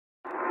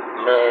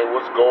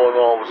what's going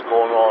on? What's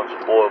going on? It's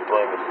your boy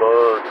Brandon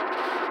Bird.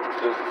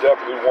 Just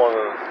definitely want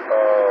to.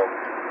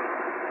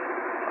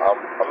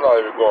 I'm not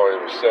even going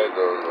to even say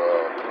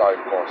I'm not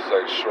even going to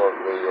say short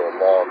video,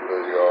 long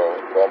video.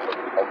 But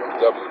I'm gonna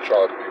definitely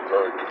try to be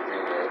very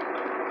convenient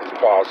as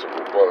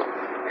possible. But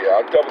yeah,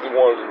 I definitely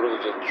wanted to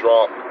really just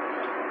drop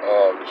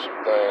some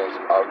things.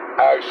 I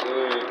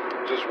actually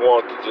just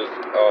wanted to just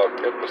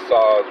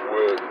emphasize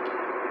with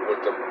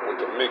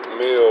the Meek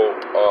Mill.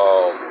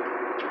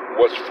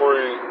 What's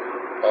free,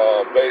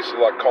 basically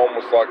like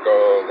almost like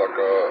a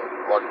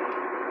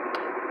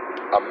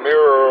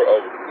mirror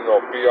of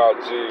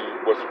B.I.G.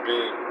 What's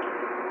Beat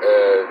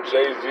and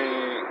Jay-Z.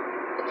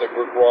 I think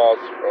Rick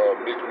Ross,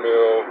 Meek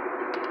Mill,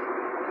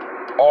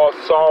 all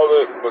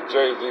solid, but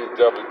Jay-Z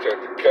definitely took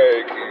the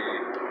cake.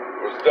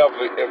 He was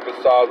definitely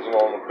emphasizing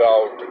on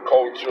about the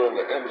culture and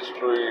the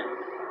industry,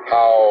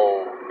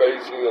 how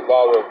basically a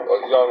lot of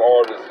young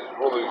artists is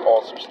really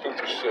on some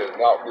stupid shit,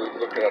 not really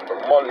looking at the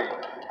money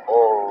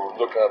or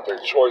looking at their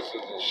choices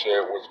and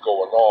shit, what's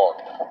going on.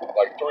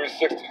 Like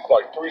 360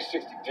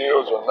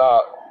 deals are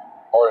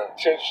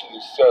intentionally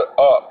set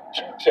up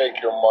to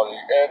take your money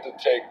and to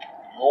take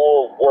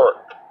your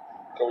work.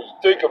 So when you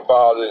think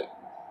about it,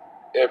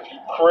 if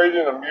you're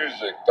creating a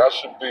music, that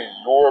should be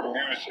your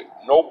music.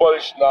 Nobody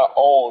should not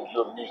own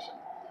your music.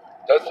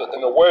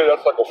 In a way,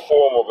 that's like a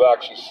form of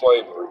actually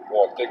slavery, if you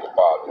want to think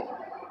about it.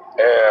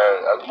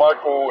 And as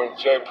Michael and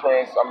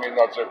Prince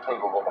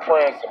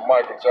and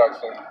Michael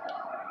Jackson,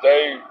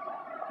 they,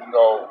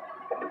 were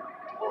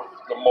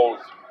the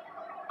most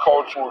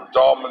cultural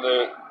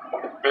dominant,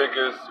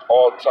 biggest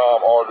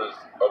all-time artists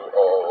of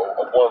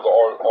one of the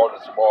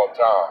artists of all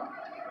time.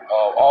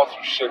 Also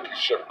shook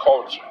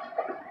culture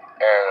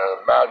and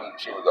the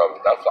magnitude of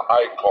it. That's an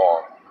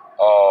icon.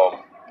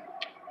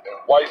 In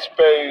white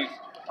space,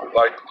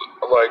 like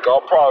I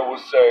probably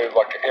would say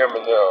like an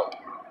Eminem,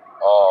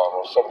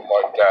 or something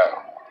like that.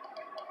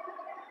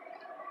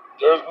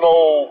 There's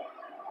no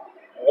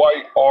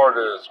white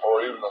artist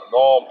or even a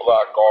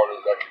non-black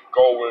artist that can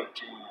go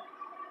into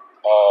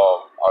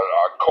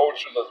a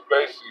culture that's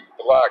basically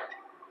black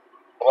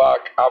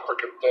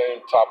African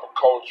themed type of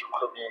culture,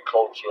 Caribbean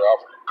culture,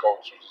 African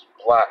culture, just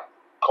black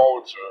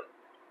culture,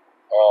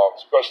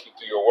 especially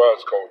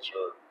DOS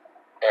culture,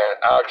 and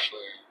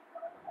actually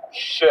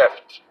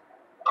shift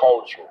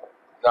culture.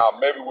 Now,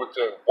 maybe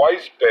within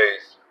white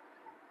space,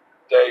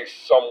 they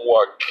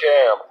somewhat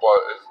can, but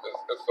it's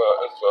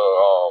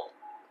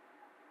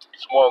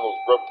one of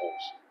those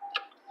ripples.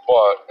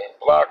 But in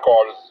black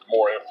artists, it's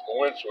more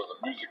influential. The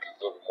music is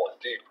a little more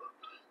deeper.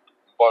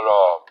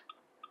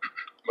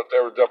 But they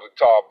were definitely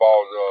talking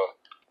about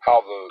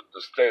how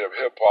the state of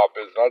hip hop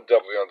is, and I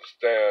definitely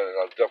understand,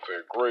 and I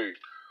definitely agree.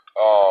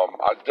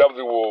 I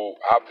definitely will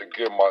have to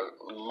give my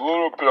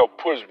little bit of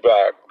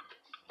pushback,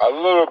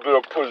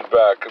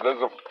 because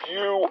there's a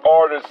few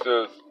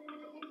artists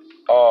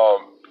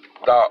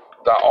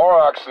that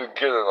are actually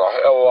getting a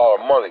hell of a lot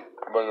of money.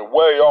 But in a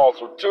way,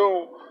 also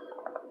too,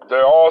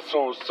 there are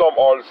also some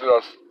artists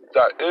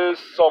that is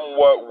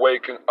somewhat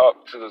waking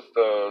up to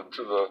the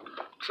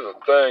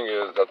thing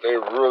is that they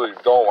really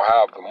don't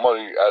have the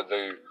money as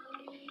they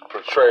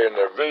portray in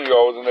their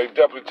videos, and they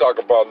definitely talk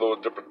about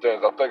little different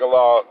things. I think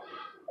I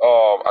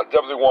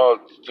definitely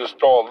want to just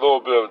throw a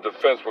little bit of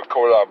defense with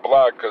Kodak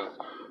Black, because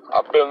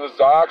I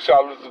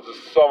listened to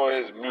some of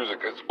his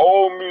music, his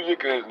old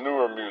music and his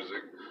newer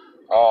music.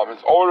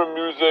 His older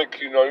music,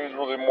 he was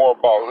really more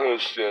about hood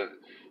shit.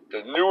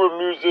 The newer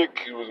music,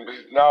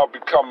 he's now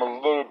becoming a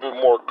little bit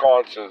more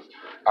conscious.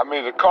 I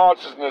mean, the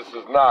consciousness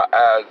is not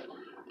as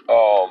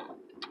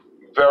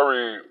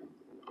very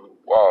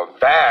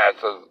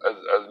vast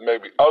as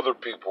maybe other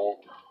people,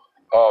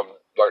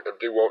 like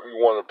if you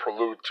want to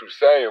prelude to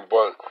saying,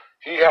 but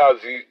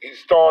he's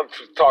starting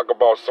to talk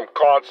about some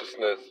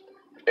consciousness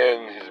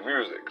in his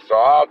music. So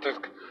I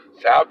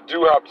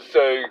do have to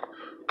say,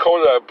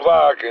 Kodak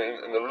Black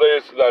and the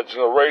latest of that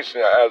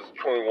generation, as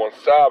 21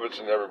 Savage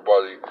and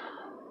everybody,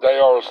 they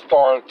are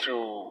starting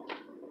to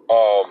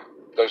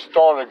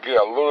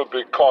get a little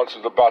bit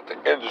conscious about the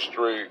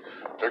industry.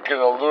 They're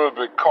getting a little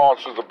bit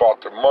conscious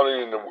about their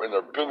money and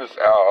their business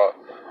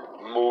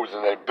moves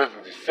and their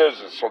business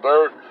decisions. So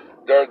they're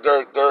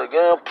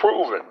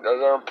improving.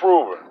 They're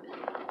improving.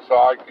 So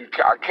I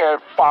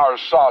can't fire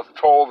shots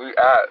totally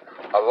at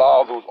a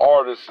lot of those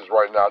artists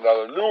right now.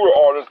 Now the newer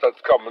artists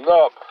that's coming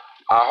up,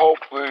 I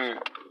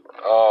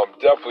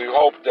definitely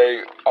hope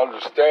they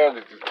understand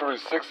that the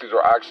 360s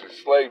are actually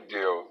slave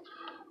deals.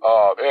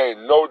 It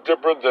ain't no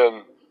different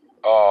than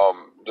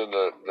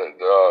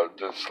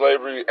the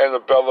slavery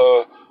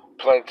antebellum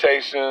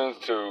plantations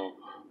to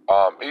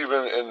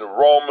even in the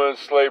Roman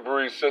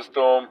slavery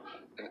system.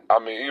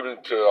 Even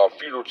to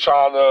feudal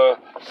China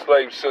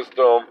slave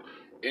system.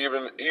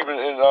 Even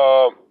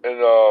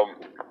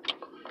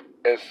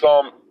in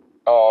some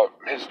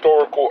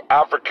historical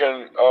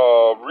African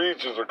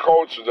regions or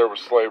cultures, there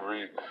was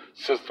slavery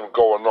system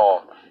going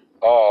on.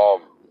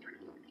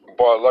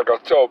 But like I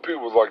tell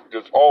people, like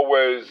there's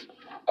always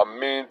a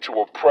mean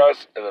to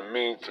oppress and a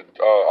mean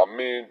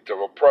to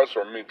oppress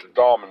or a mean to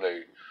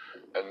dominate.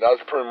 And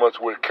that's pretty much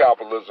what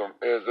capitalism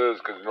is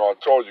because, you know, I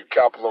told you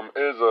capitalism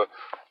is a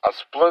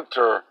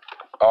splinter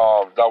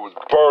that was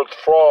birthed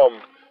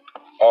from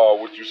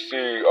what you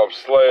see of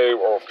slave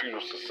or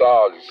feudal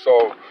society.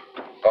 So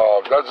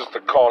that's just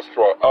the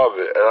construct of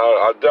it. And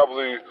I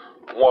definitely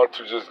want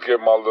to just give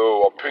my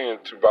little opinion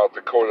about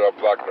the Kodak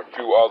Black and a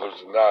few others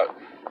and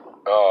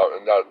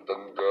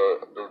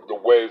the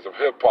ways of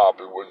hip hop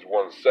is what you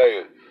want to say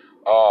it.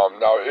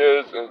 Now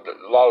here's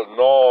a lot of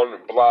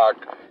non-black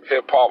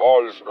hip hop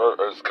artists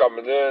is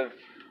coming in.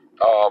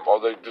 Are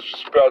they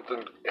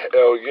disrespecting?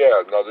 Hell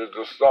yeah. Now there's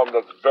just some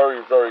that's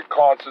very, very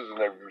conscious and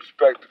they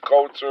respect the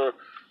culture.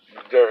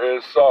 There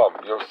is some,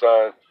 you know what I'm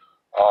saying?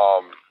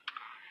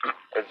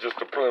 It's just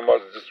pretty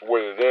much just the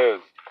way it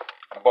is.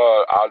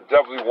 But I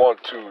definitely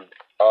want to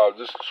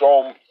just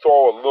throw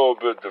a little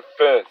bit of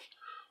defense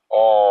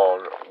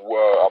on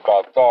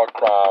about thought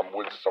crime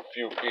with just a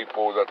few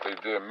people that they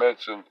did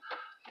mention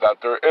that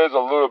there is a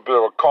little bit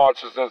of a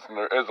consciousness and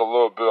there is a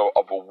little bit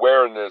of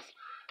awareness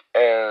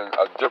and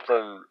a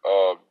different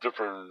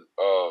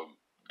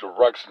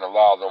direction a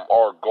lot of them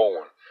are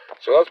going.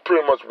 So that's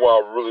pretty much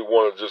what I really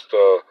want to just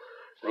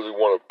really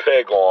want to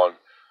peg on.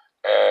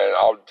 And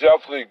I'll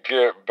definitely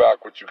get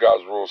back with you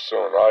guys real soon.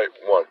 All right,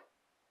 one.